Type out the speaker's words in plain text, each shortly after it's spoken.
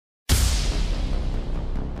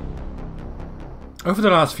Over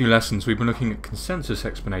the last few lessons we've been looking at consensus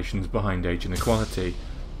explanations behind age inequality,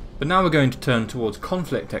 but now we're going to turn towards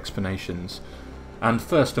conflict explanations, and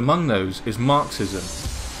first among those is Marxism,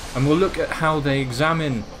 and we'll look at how they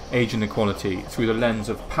examine age inequality through the lens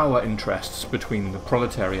of power interests between the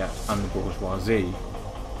proletariat and the bourgeoisie,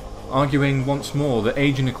 arguing once more that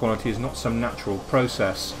age inequality is not some natural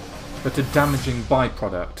process, but a damaging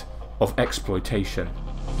byproduct of exploitation.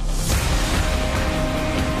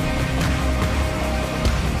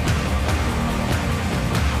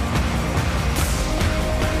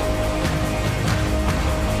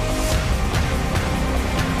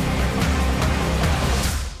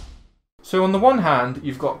 So on the one hand,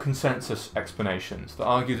 you've got consensus explanations that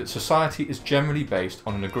argue that society is generally based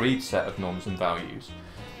on an agreed set of norms and values,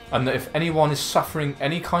 and that if anyone is suffering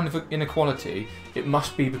any kind of inequality, it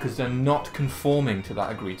must be because they're not conforming to that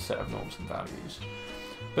agreed set of norms and values.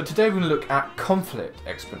 But today we're going to look at conflict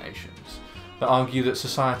explanations that argue that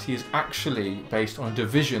society is actually based on a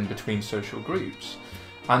division between social groups,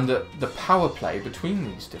 and that the power play between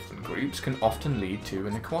these different groups can often lead to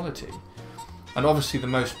inequality. And obviously the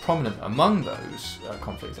most prominent among those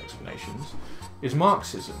conflict explanations is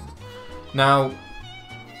Marxism. Now,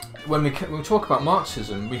 when we talk about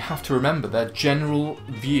Marxism, we have to remember their general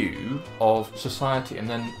view of society, and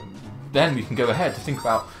then we can go ahead to think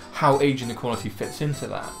about how age inequality fits into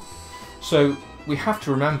that. So we have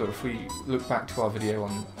to remember, if we look back to our video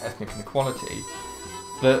on ethnic inequality,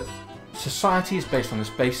 that society is based on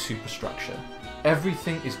this base superstructure.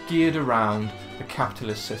 Everything is geared around the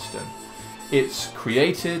capitalist system. It's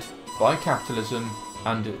created by capitalism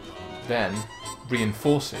and it then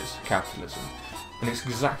reinforces capitalism. And it's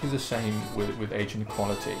exactly the same with age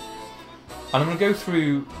inequality. And I'm going to go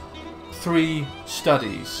through three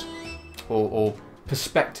studies, or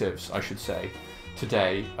perspectives I should say,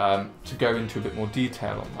 today to go into a bit more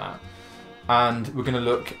detail on that. And we're going to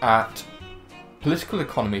look at political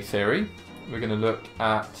economy theory, we're going to look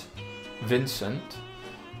at Vincent,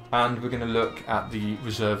 and we're going to look at the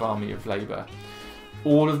Reserve Army of Labour.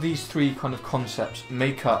 All of these three kind of concepts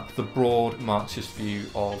make up the broad Marxist view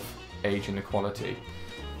of age inequality.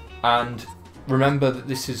 And remember that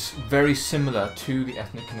this is very similar to the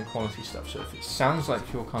ethnic inequality stuff, so if it sounds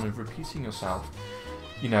like you're kind of repeating yourself,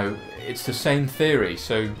 you know, it's the same theory,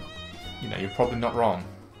 so you know, you're probably not wrong.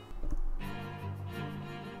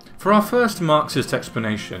 For our first Marxist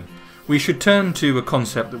explanation, we should turn to a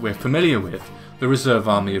concept that we're familiar with, the Reserve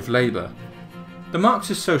Army of Labour. The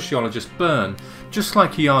Marxist sociologist Byrne, just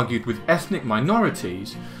like he argued with ethnic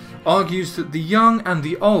minorities, argues that the young and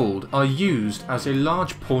the old are used as a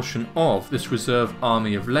large portion of this Reserve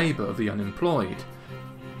Army of Labour of the unemployed.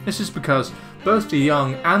 This is because both the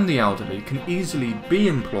young and the elderly can easily be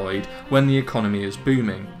employed when the economy is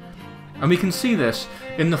booming. And we can see this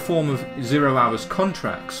in the form of 0 hours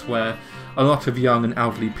contracts, where a lot of young and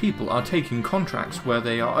elderly people are taking contracts where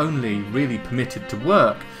they are only really permitted to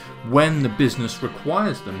work when the business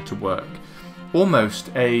requires them to work.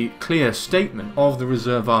 Almost a clear statement of the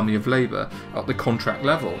Reserve Army of Labour at the contract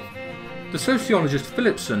level. The sociologist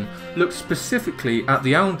Philipson looked specifically at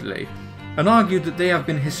the elderly and argued that they have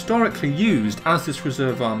been historically used as this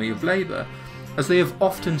Reserve Army of Labour, as they have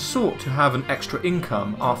often sought to have an extra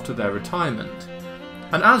income after their retirement.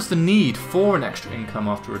 And as the need for an extra income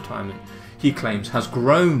after retirement, he claims, has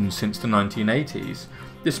grown since the 1980s,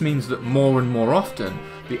 this means that more and more often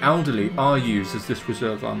the elderly are used as this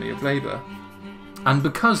Reserve Army of Labour. And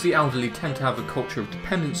because the elderly tend to have a culture of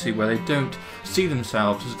dependency where they don't see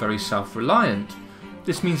themselves as very self-reliant,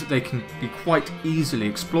 this means that they can be quite easily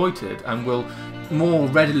exploited and will more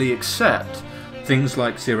readily accept things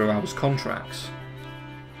like 0 hours contracts.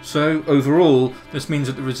 So overall, this means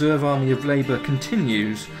that the Reserve Army of Labour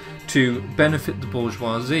continues to benefit the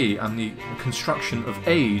bourgeoisie, and the construction of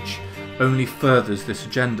age only furthers this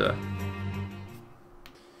agenda.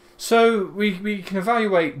 So we can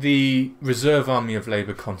evaluate the Reserve Army of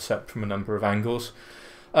Labour concept from a number of angles.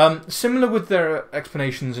 Similar with their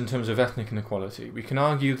explanations in terms of ethnic inequality, we can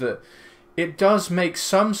argue that it does make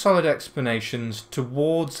some solid explanations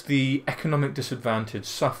towards the economic disadvantage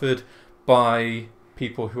suffered by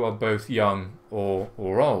people who are both young or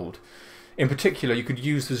old. In particular, you could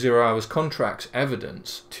use the 0 hours contracts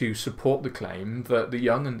evidence to support the claim that the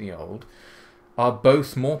young and the old are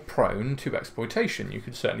both more prone to exploitation. You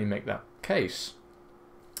could certainly make that case.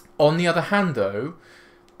 On the other hand, though,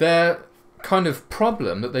 their kind of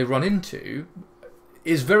problem that they run into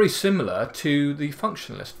is very similar to the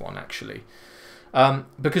functionalist one, actually.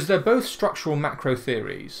 Because they're both structural macro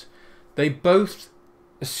theories. They both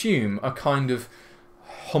assume a kind of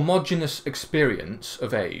homogeneous experience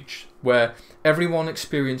of age, where everyone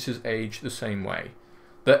experiences age the same way.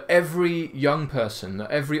 That every young person,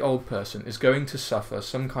 that every old person is going to suffer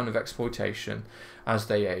some kind of exploitation as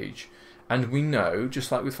they age. And we know,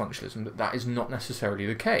 just like with functionalism, that that is not necessarily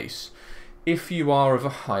the case. If you are of a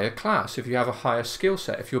higher class, if you have a higher skill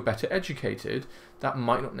set, if you're better educated, that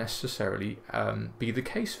might not necessarily be the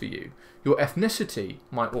case for you. Your ethnicity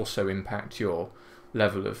might also impact your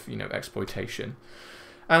level of, exploitation.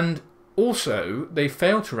 And also, they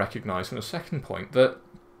fail to recognise, in a second point, that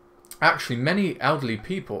actually many elderly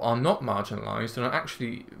people are not marginalised and are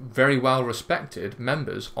actually very well respected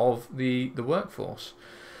members of the workforce.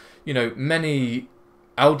 Many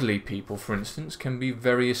elderly people, for instance, can be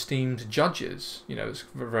very esteemed judges. It's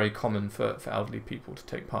very common for elderly people to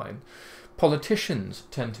take part in. Politicians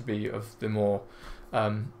tend to be of the more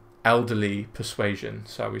elderly persuasion,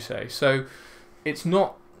 shall we say. So it's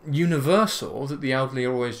not universal that the elderly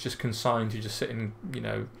are always just consigned to just sit in,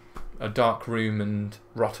 a dark room and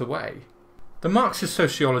rot away. The Marxist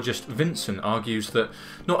sociologist Vincent argues that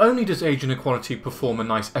not only does age inequality perform a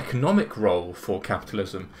nice economic role for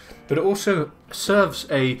capitalism, but it also serves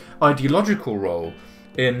an ideological role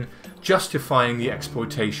in justifying the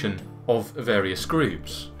exploitation of various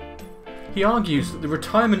groups. He argues that the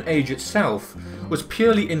retirement age itself was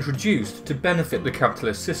purely introduced to benefit the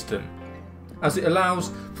capitalist system, as it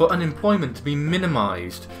allows for unemployment to be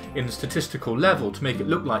minimised in the statistical level to make it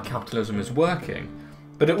look like capitalism is working,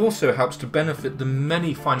 but it also helps to benefit the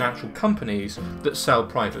many financial companies that sell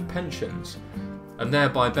private pensions, and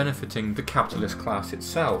thereby benefiting the capitalist class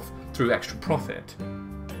itself through extra profit.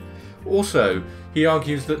 Also, he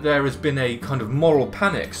argues that there has been a kind of moral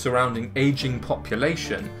panic surrounding ageing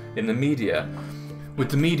population in the media,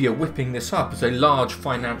 with the media whipping this up as a large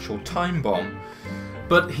financial time bomb.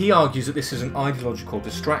 But he argues that this is an ideological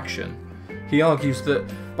distraction. He argues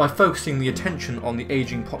that by focusing the attention on the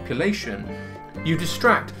ageing population, you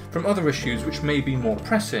distract from other issues which may be more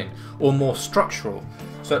pressing or more structural,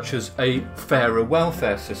 such as a fairer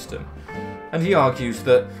welfare system. And he argues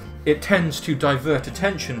that it tends to divert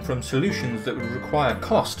attention from solutions that would require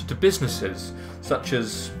cost to businesses, such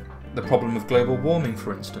as the problem of global warming,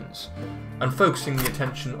 for instance. And focusing the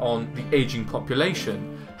attention on the ageing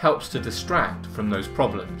population helps to distract from those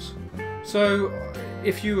problems. So,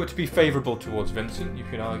 if you were to be favourable towards Vincent, you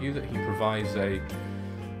could argue that he provides an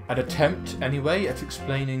attempt, anyway, at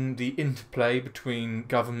explaining the interplay between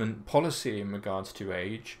government policy in regards to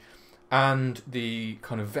age and the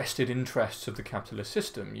kind of vested interests of the capitalist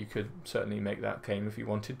system. You could certainly make that claim if you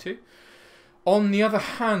wanted to. On the other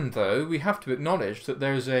hand, though, we have to acknowledge that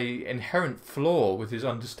there is an inherent flaw with his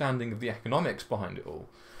understanding of the economics behind it all.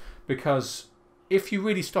 Because if you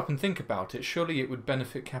really stop and think about it, surely it would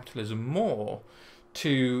benefit capitalism more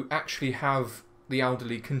to actually have the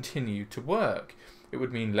elderly continue to work. It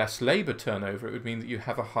would mean less labour turnover. It would mean that you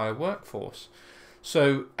have a higher workforce.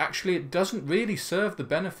 So actually it doesn't really serve the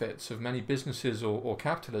benefits of many businesses or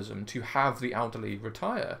capitalism to have the elderly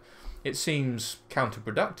retire. It seems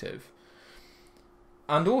counterproductive.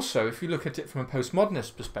 And also, if you look at it from a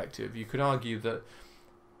postmodernist perspective, you could argue that,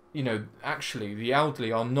 actually the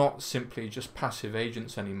elderly are not simply just passive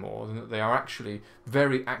agents anymore, and that they are actually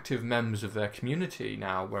very active members of their community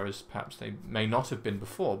now, whereas perhaps they may not have been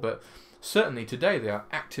before. But certainly today they are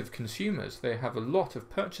active consumers. They have a lot of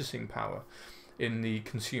purchasing power in the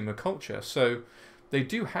consumer culture. So they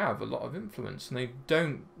do have a lot of influence, and they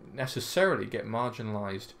don't necessarily get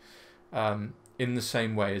marginalised in the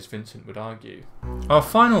same way as Vincent would argue. Our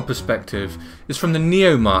final perspective is from the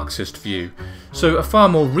neo-Marxist view, so a far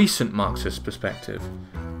more recent Marxist perspective.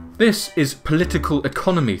 This is political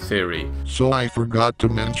economy theory. So I forgot to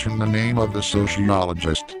mention the name of the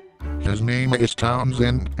sociologist. His name is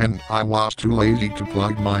Townsend, and I was too lazy to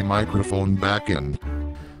plug my microphone back in.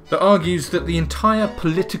 That argues that the entire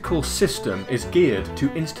political system is geared to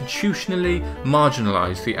institutionally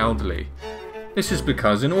marginalise the elderly. This is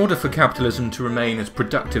because in order for capitalism to remain as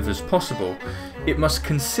productive as possible, it must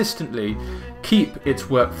consistently keep its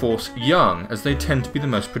workforce young, as they tend to be the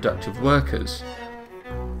most productive workers.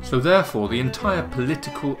 So therefore, the entire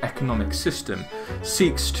political economic system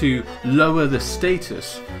seeks to lower the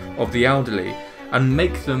status of the elderly and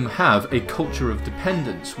make them have a culture of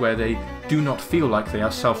dependence where they do not feel like they are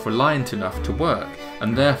self-reliant enough to work,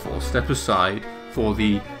 and therefore step aside for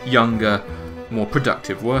the younger, more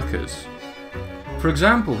productive workers. For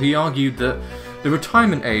example, he argued that the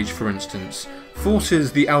retirement age, for instance,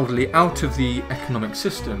 forces the elderly out of the economic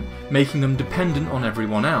system, making them dependent on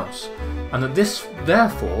everyone else, and that this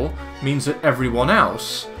therefore means that everyone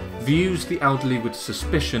else views the elderly with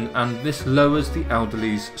suspicion, and this lowers the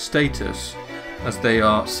elderly's status. as they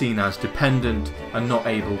are seen as dependent and not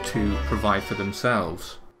able to provide for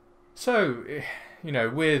themselves. So,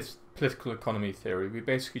 with political economy theory, we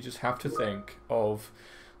basically just have to think of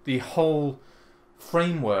the whole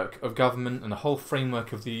framework of government and the whole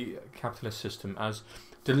framework of the capitalist system as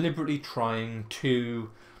deliberately trying to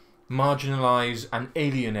marginalize and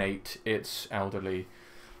alienate its elderly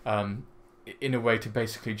in a way to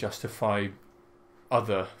basically justify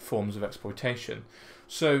other forms of exploitation.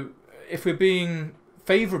 So if we're being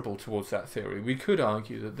favourable towards that theory, we could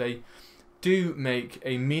argue that they do make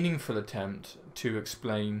a meaningful attempt to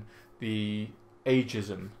explain the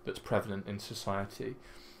ageism that's prevalent in society.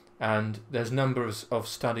 And there's a number of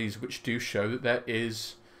studies which do show that there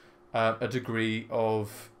is a degree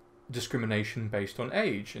of discrimination based on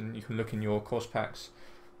age, and you can look in your course packs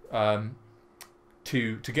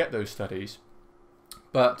to get those studies.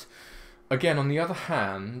 But again, on the other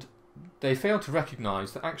hand, they fail to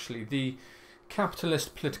recognise that actually the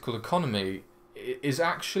capitalist political economy is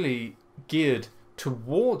actually geared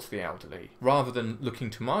towards the elderly rather than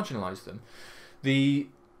looking to marginalise them. The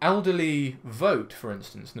elderly vote, for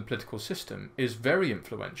instance, in the political system is very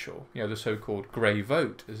influential, the so-called grey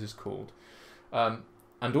vote, as is called.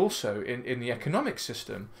 And also in the economic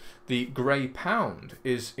system, the grey pound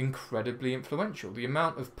is incredibly influential. The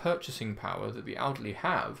amount of purchasing power that the elderly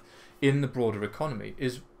have in the broader economy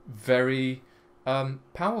is very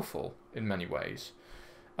powerful in many ways.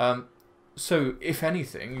 So, if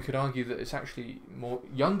anything, you could argue that it's actually more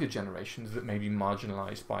younger generations that may be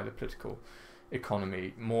marginalised by the political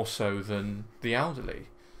economy more so than the elderly.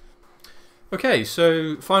 Okay,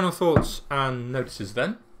 so final thoughts and notices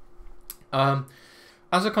then.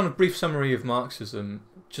 As a kind of brief summary of Marxism,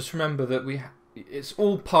 just remember that it's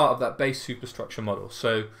all part of that base superstructure model.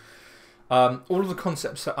 So all of the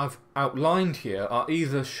concepts that I've outlined here are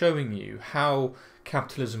either showing you how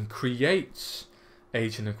capitalism creates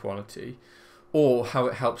age inequality or how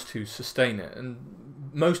it helps to sustain it. And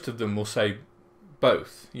most of them will say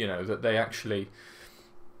both, that they actually,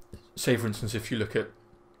 say for instance, if you look at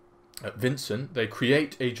Vincent, they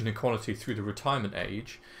create age inequality through the retirement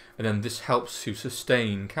age, and then this helps to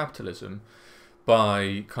sustain capitalism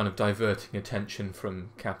by kind of diverting attention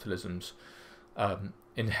from capitalism's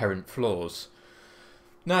inherent flaws.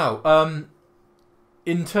 Now,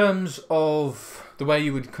 in terms of the way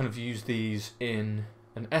you would kind of use these in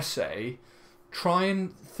an essay, try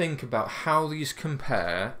and think about how these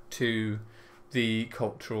compare to the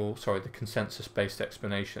consensus-based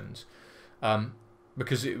explanations.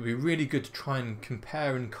 Because it would be really good to try and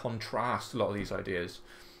compare and contrast a lot of these ideas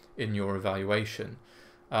in your evaluation.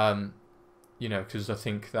 Because I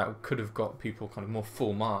think that could have got people kind of more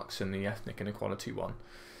full marks in the ethnic inequality one.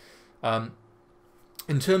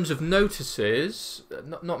 In terms of notices,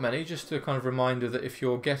 not many, just a kind of reminder that if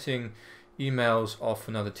you're getting emails off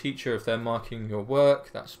another teacher, if they're marking your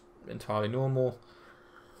work, that's entirely normal.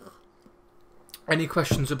 Any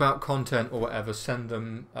questions about content or whatever, send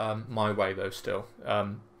them my way though still.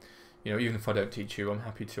 Even if I don't teach you, I'm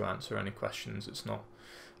happy to answer any questions. It's not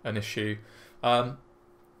an issue. The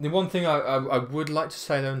one thing I would like to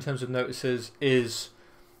say though in terms of notices is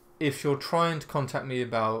if you're trying to contact me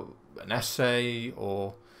about an essay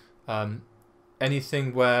or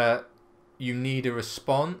anything where you need a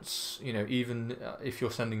response, even if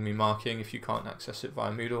you're sending me marking, if you can't access it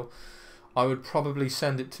via Moodle, I would probably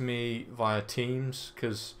send it to me via Teams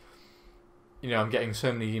because, I'm getting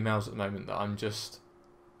so many emails at the moment that I'm just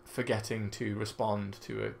forgetting to respond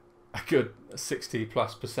to a good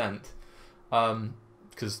 60+%.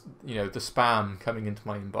 Because, the spam coming into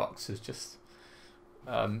my inbox is just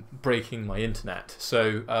breaking my internet.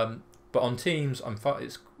 So, but on Teams,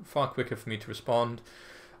 it's far quicker for me to respond.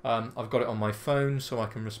 I've got it on my phone so I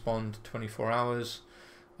can respond 24 hours.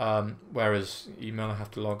 Whereas email I have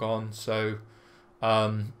to log on. So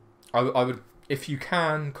I would, if you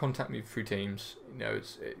can, contact me through Teams.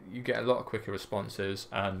 You get a lot quicker responses,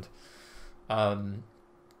 and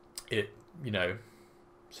it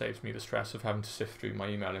saves me the stress of having to sift through my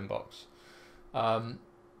email inbox.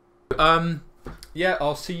 Yeah,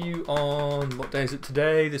 I'll see you on, what day is it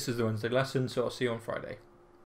today? This is the Wednesday lesson, so I'll see you on Friday.